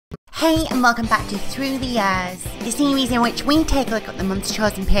Hey and welcome back to Through the Years, the series in which we take a look at the month's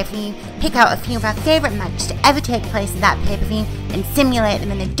chosen pay-per-view, pick out a few of our favourite matches to ever take place in that pay-per-view, and simulate them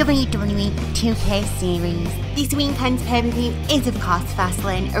in the WWE 2K series. This weekend's pay-per-view is of course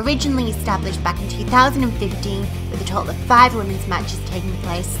Fastlane, originally established back in 2015 with a total of 5 women's matches taking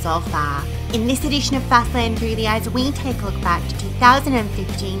place so far. In this edition of Fastlane Through the Years, we take a look back to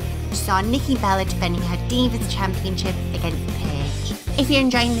 2015, which saw Nikki defending her Divas Championship against Paige. If you're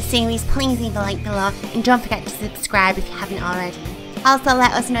enjoying the series, please leave a like below and don't forget to subscribe if you haven't already. Also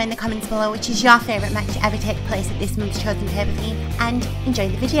let us know in the comments below which is your favourite match to ever take place at this month's chosen pay-per-view, and enjoy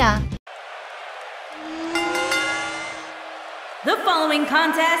the video. The following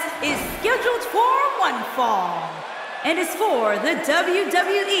contest is scheduled for one fall and is for the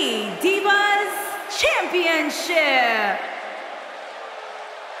WWE Divas Championship.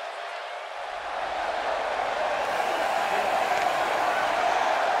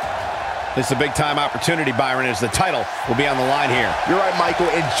 This is a big-time opportunity, Byron, as the title will be on the line here. You're right, Michael,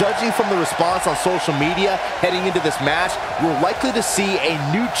 and judging from the response on social media heading into this match, we're likely to see a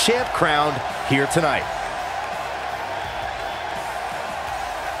new champ crowned here tonight.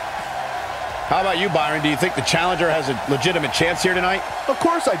 How about you, Byron? Do you think the challenger has a legitimate chance here tonight? Of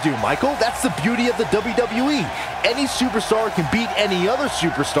course I do, Michael. That's the beauty of the WWE. Any superstar can beat any other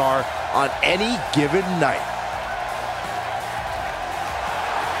superstar on any given night.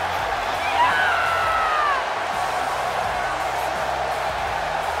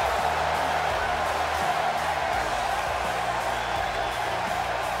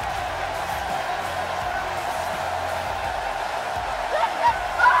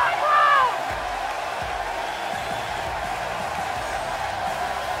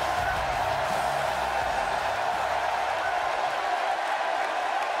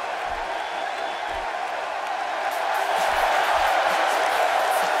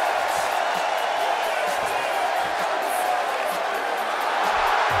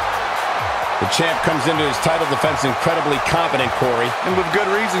 The champ comes into his title defense incredibly confident, Corey. And with good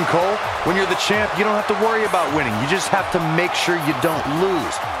reason, Cole. When you're the champ, you don't have to worry about winning. You just have to make sure you don't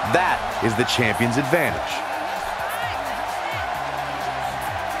lose. That is the champion's advantage.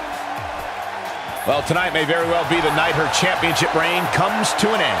 Well, tonight may very well be the night her championship reign comes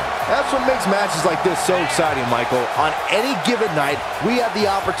to an end. That's what makes matches like this so exciting, Michael. On any given night, we have the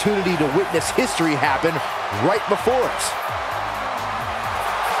opportunity to witness history happen right before us.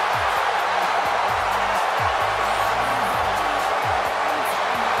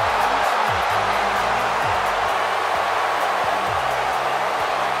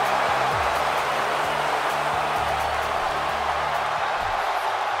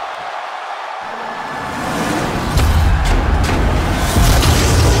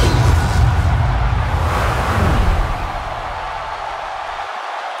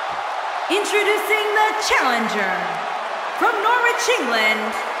 Introducing the challenger, from Norwich,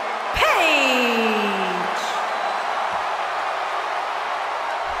 England, Paige.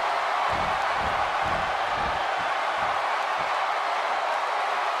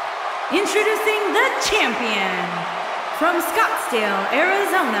 Introducing the champion, from Scottsdale,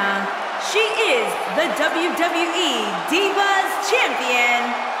 Arizona, she is the WWE Divas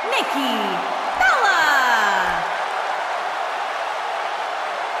Champion, Nikki.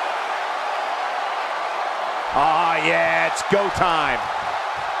 Ah, yeah, it's go time.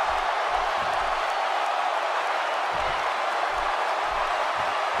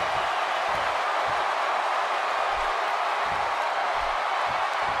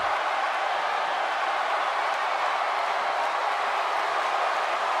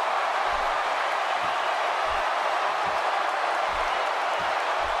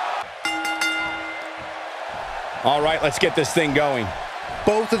 All right, let's get this thing going.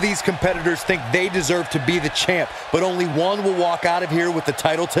 Both of these competitors think they deserve to be the champ, but only one will walk out of here with the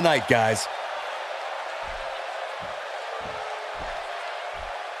title tonight, guys.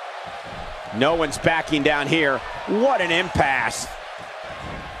 No one's backing down here. What an impasse.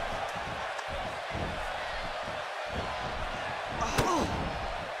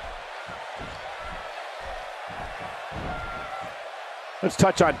 Let's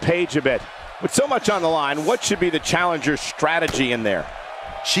touch on Paige a bit. With so much on the line, what should be the challenger's strategy in there?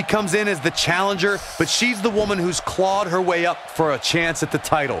 She comes in as the challenger, but she's the woman who's clawed her way up for a chance at the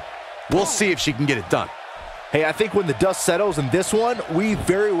title. We'll see if she can get it done. Hey, I think when the dust settles in this one, we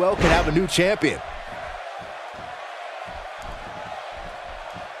very well can have a new champion.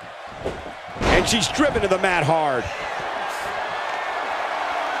 And she's driven to the mat hard.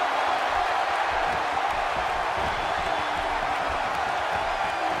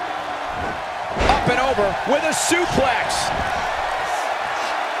 Up and over with a suplex.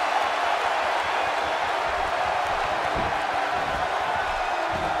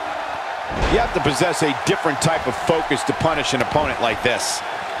 You have to possess a different type of focus to punish an opponent like this.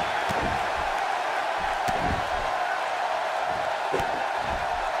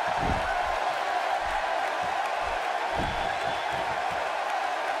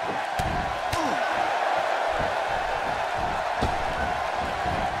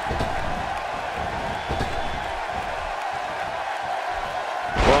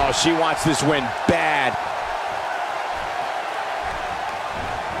 Well, she wants this win bad.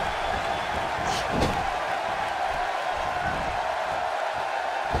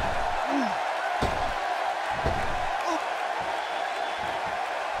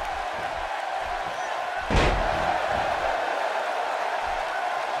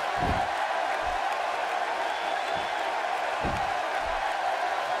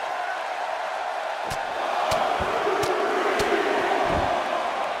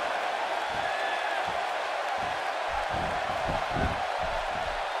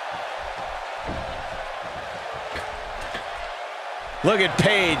 Look at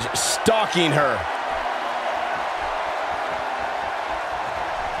Paige stalking her.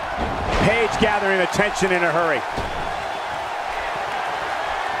 Paige gathering attention in a hurry.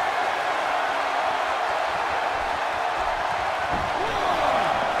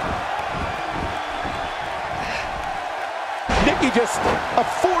 Nikki just a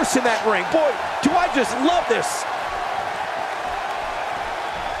force in that ring. Boy, do I just love this.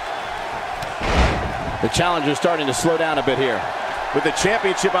 The challenger's starting to slow down a bit here. With the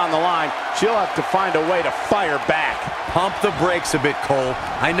championship on the line, she'll have to find a way to fire back. Pump the brakes a bit, Cole.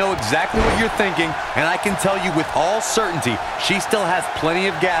 I know exactly what you're thinking, and I can tell you with all certainty, she still has plenty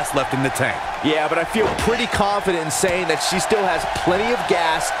of gas left in the tank. Yeah, but I feel pretty confident in saying that she still has plenty of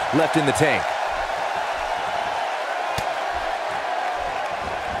gas left in the tank.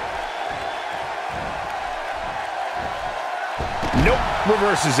 Nope,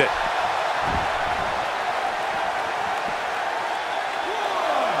 reverses it.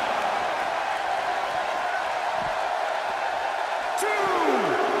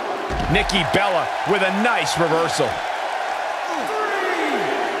 Nikki Bella with a nice reversal. 3.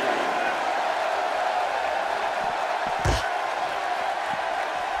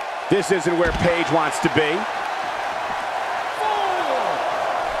 This isn't where Paige wants to be. 4.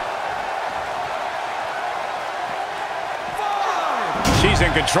 5. She's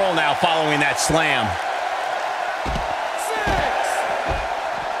in control now following that slam.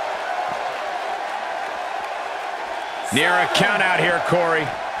 6. Near a count out here, Corey.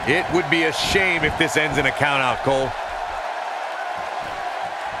 It would be a shame if this ends in a count-out, Cole.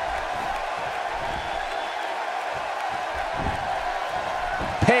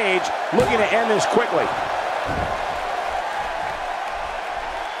 Paige looking to end this quickly.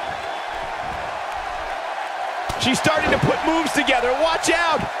 She's starting to put moves together. Watch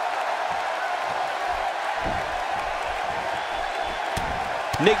out!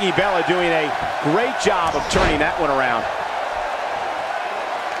 Nikki Bella doing a great job of turning that one around.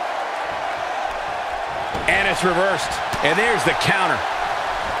 And it's reversed. And there's the counter.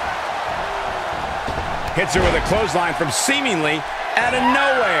 Hits her with a clothesline from seemingly out of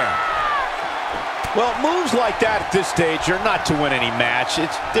nowhere. Well, moves like that at this stage are not to win any match.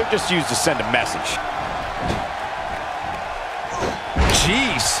 They're just used to send a message.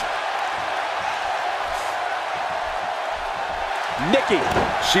 Jeez. Nikki.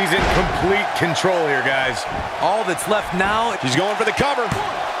 She's in complete control here, guys. All that's left now, She's going for the cover. 1,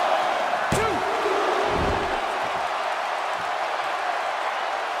 2.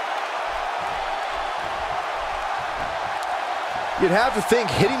 You'd have to think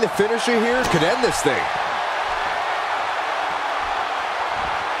hitting the finisher here could end this thing.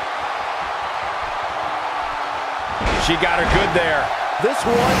 She got her good there. This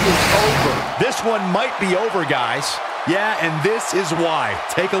one is over. This one might be over, guys. yeah, and this is why.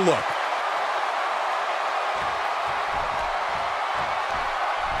 Take a look.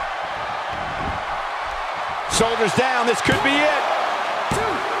 Shoulders down, this could be it. 2, 3.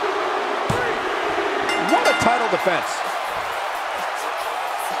 What a title defense.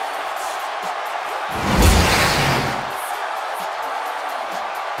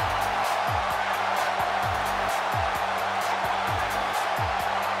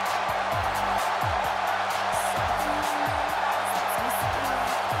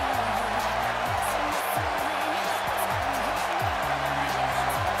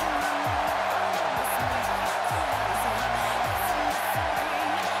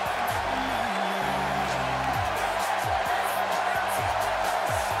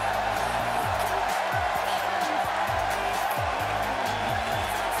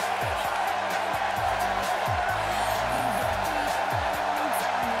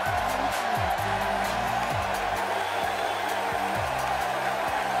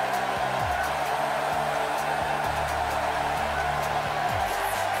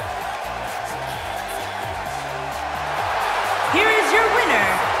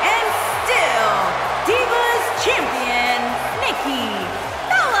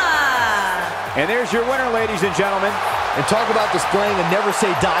 And there's your winner, ladies and gentlemen. And talk about displaying a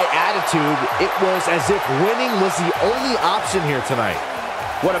never-say-die attitude. It was as if winning was the only option here tonight.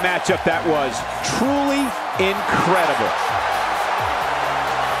 What a matchup that was. Truly incredible.